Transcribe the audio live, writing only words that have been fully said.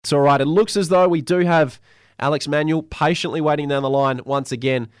That's all right. It looks as though we do have Alex Manuel patiently waiting down the line once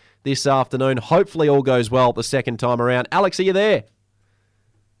again this afternoon. Hopefully all goes well the second time around. Alex, are you there?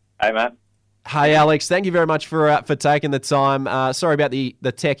 Hey, Matt. Hey, Alex. Thank you very much for taking the time. Sorry about the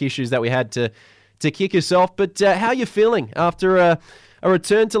tech issues that we had to kick us off. But how are you feeling after a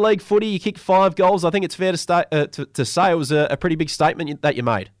return to league footy? You kicked 5 goals. I think it's fair to say it was a pretty big statement that you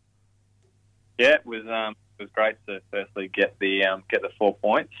made. Yeah, it was great to firstly get the 4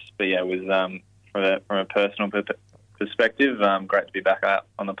 points. But yeah, it was from a personal perspective, great to be back out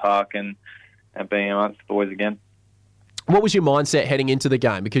on the park and being amongst the boys again. What was your mindset heading into the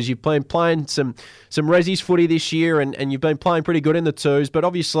game? Because you've been playing some Resi's footy this year and you've been playing pretty good in the twos, but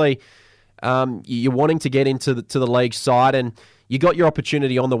obviously you're wanting to get into the league side and you got your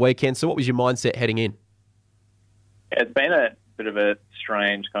opportunity on the weekend. So what was your mindset heading in? Yeah, it's been a bit of a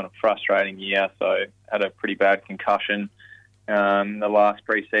strange, kind of frustrating year. So I had a pretty bad concussion the last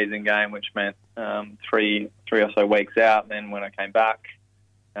pre-season game, which meant three or so weeks out. Then when I came back,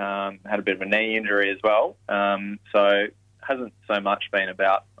 had a bit of a knee injury as well. So it hasn't so much been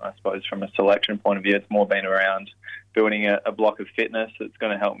about, I suppose, from a selection point of view. It's more been around building a block of fitness that's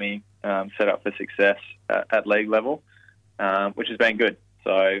going to help me set up for success at league level, which has been good.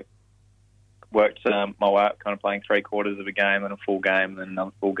 So worked my way up, kind of playing 3/4 of a game and a full game and then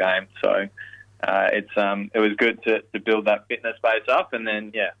another full game. So it was good to build that fitness base up. And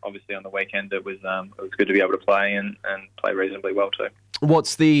then, yeah, obviously on the weekend it was good to be able to play and play reasonably well too.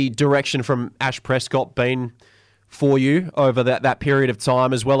 What's the direction from Ash Prescott been for you over that period of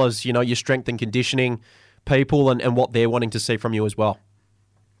time, as well as, your strength and conditioning people and what they're wanting to see from you as well?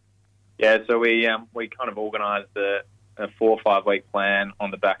 Yeah, so we kind of organised a 4 or 5 week plan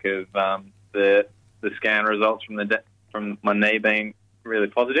on the back of the scan results from my knee being really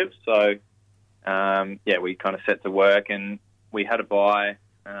positive. So we kind of set to work and we had a bye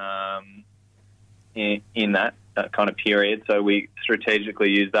in that kind of period. So we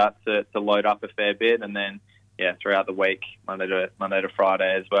strategically used that to load up a fair bit, and then throughout the week, Monday to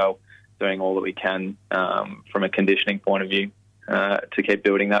Friday as well, doing all that we can from a conditioning point of view to keep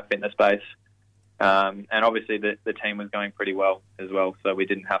building that fitness base. And obviously the team was going pretty well as well, so we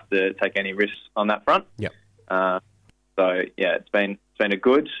didn't have to take any risks on that front. Yep. It's been a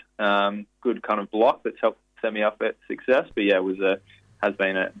good kind of block that's helped set me up at success. But it has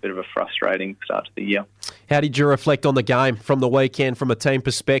been a bit of a frustrating start to the year. How did you reflect on the game from the weekend from a team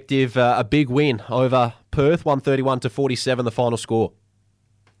perspective? A big win over Perth, 131-47, the final score.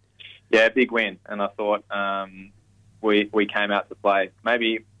 Yeah, big win, and I thought we came out to play.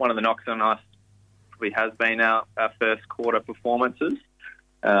 Maybe one of the knocks on us has been our first quarter performances.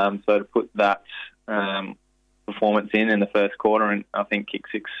 So to put that performance in the first quarter and I think kick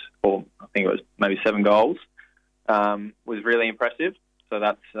 6, or I think it was maybe 7 goals, was really impressive. So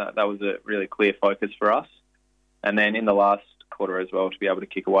that was a really clear focus for us. And then in the last quarter as well, to be able to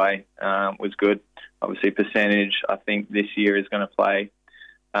kick away was good. Obviously, percentage, I think this year is going to play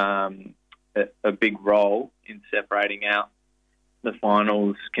a big role in separating out the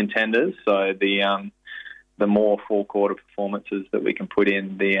finals contenders. So the more 4-quarter performances that we can put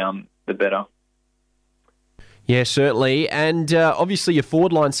in, the better. Yeah, certainly. And obviously your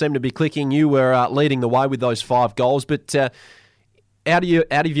forward line seemed to be clicking. You were leading the way with those 5 goals. But out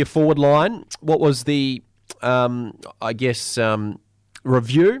of your forward line, what was the,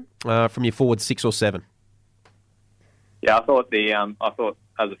 review from your forward 6 or 7? Yeah, I thought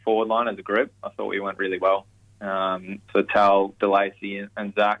as a forward line, as a group, I thought we went really well. So Tal, DeLacy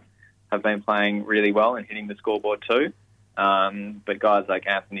and Zach have been playing really well and hitting the scoreboard too. But guys like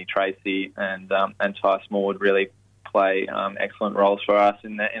Anthony Tracy and Ty Small would really play excellent roles for us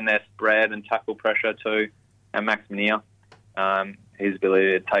in their spread and tackle pressure too. And Max Menier, his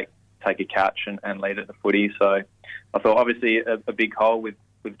ability to take a catch and lead at the footy. So I thought obviously a big hole with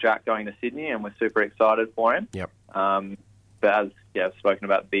Jack going to Sydney, and we're super excited for him. Yep. But as I've spoken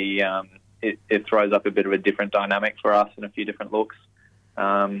about, it throws up a bit of a different dynamic for us and a few different looks.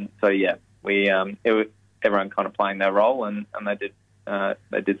 Everyone kind of playing their role, and they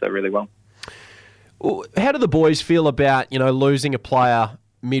did so really well. How do the boys feel about losing a player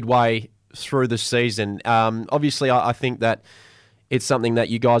midway through the season? Obviously, I think that it's something that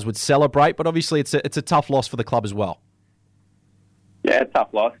you guys would celebrate, but obviously it's a tough loss for the club as well. Yeah, a tough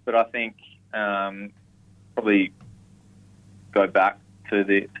loss, but I think probably go back to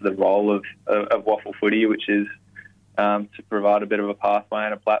the role of Waffle Footy, which is to provide a bit of a pathway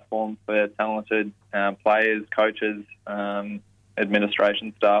and a platform for talented players, coaches,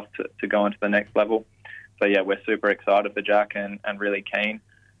 administration staff to go into the next level. So yeah, we're super excited for Jack and really keen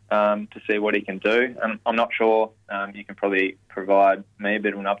to see what he can do. And I'm not sure you can probably provide me a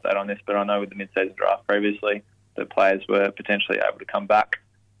bit of an update on this, but I know with the mid-season draft previously, the players were potentially able to come back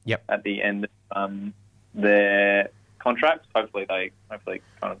at the end of their contracts. Hopefully they kind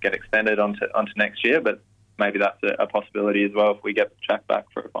of get extended onto next year, but maybe that's a possibility as well if we get Jack back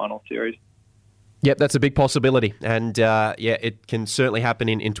for a final series. Yep, that's a big possibility. And, it can certainly happen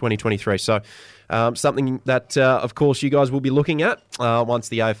in 2023. So something that, of course, you guys will be looking at once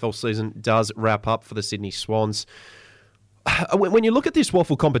the AFL season does wrap up for the Sydney Swans. When you look at this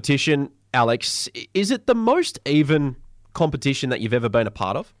waffle competition, Alex, is it the most even competition that you've ever been a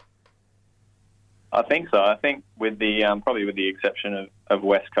part of? I think so. I think with the probably with the exception of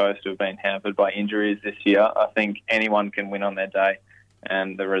West Coast, who have been hampered by injuries this year, I think anyone can win on their day,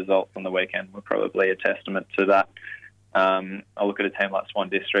 and the results on the weekend were probably a testament to that. I look at a team like Swan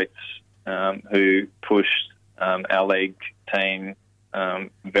Districts, who pushed our league team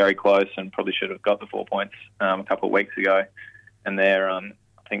very close and probably should have got the 4 points a couple of weeks ago, and I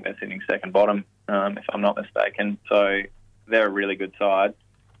think they're sitting second bottom, if I'm not mistaken. So they're a really good side,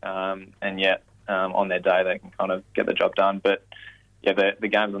 and yet on their day they can kind of get the job done. But yeah, the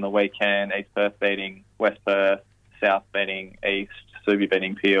games on the weekend, East Perth beating West Perth, South beating East, Subi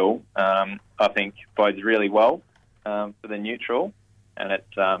beating Peel, I think bodes really well for the neutral, and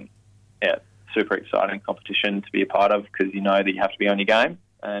it's super exciting competition to be a part of, because you know that you have to be on your game,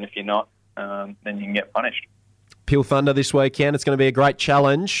 and if you're not, then you can get punished. Peel Thunder this weekend. It's going to be a great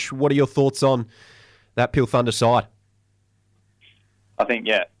challenge. What are your thoughts on that Peel Thunder side? I think,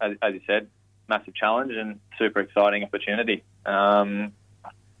 as you said, massive challenge and super exciting opportunity. Top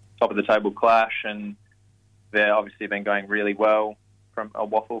of the table clash, and they're obviously been going really well from a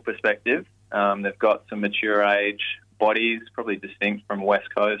waffle perspective. They've got some mature age bodies, probably distinct from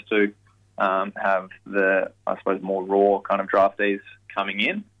West Coast, who have the, I suppose, more raw kind of draftees coming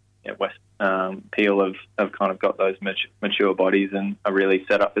in. Yeah, West Peel have kind of got those mature bodies and are really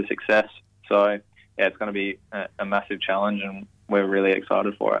set up for success. So, it's going to be a massive challenge, and we're really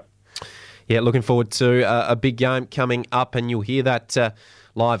excited for it. Yeah, looking forward to a big game coming up, and you'll hear that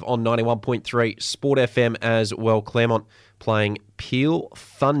live on 91.3 Sport FM as well. Claremont playing Peel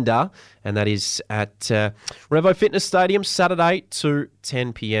Thunder, and that is at Revo Fitness Stadium, Saturday to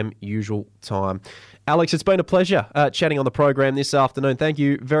 10 p.m. usual time. Alex, it's been a pleasure chatting on the program this afternoon. Thank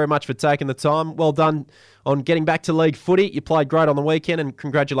you very much for taking the time. Well done on getting back to league footy. You played great on the weekend, and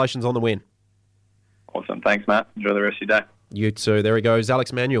congratulations on the win. Awesome. Thanks, Matt. Enjoy the rest of your day. You too. There he goes,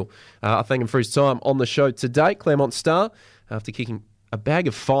 Alex Manuel. I thank him for his time on the show today. Claremont Star, after kicking a bag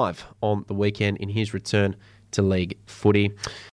of 5 on the weekend in his return to league footy.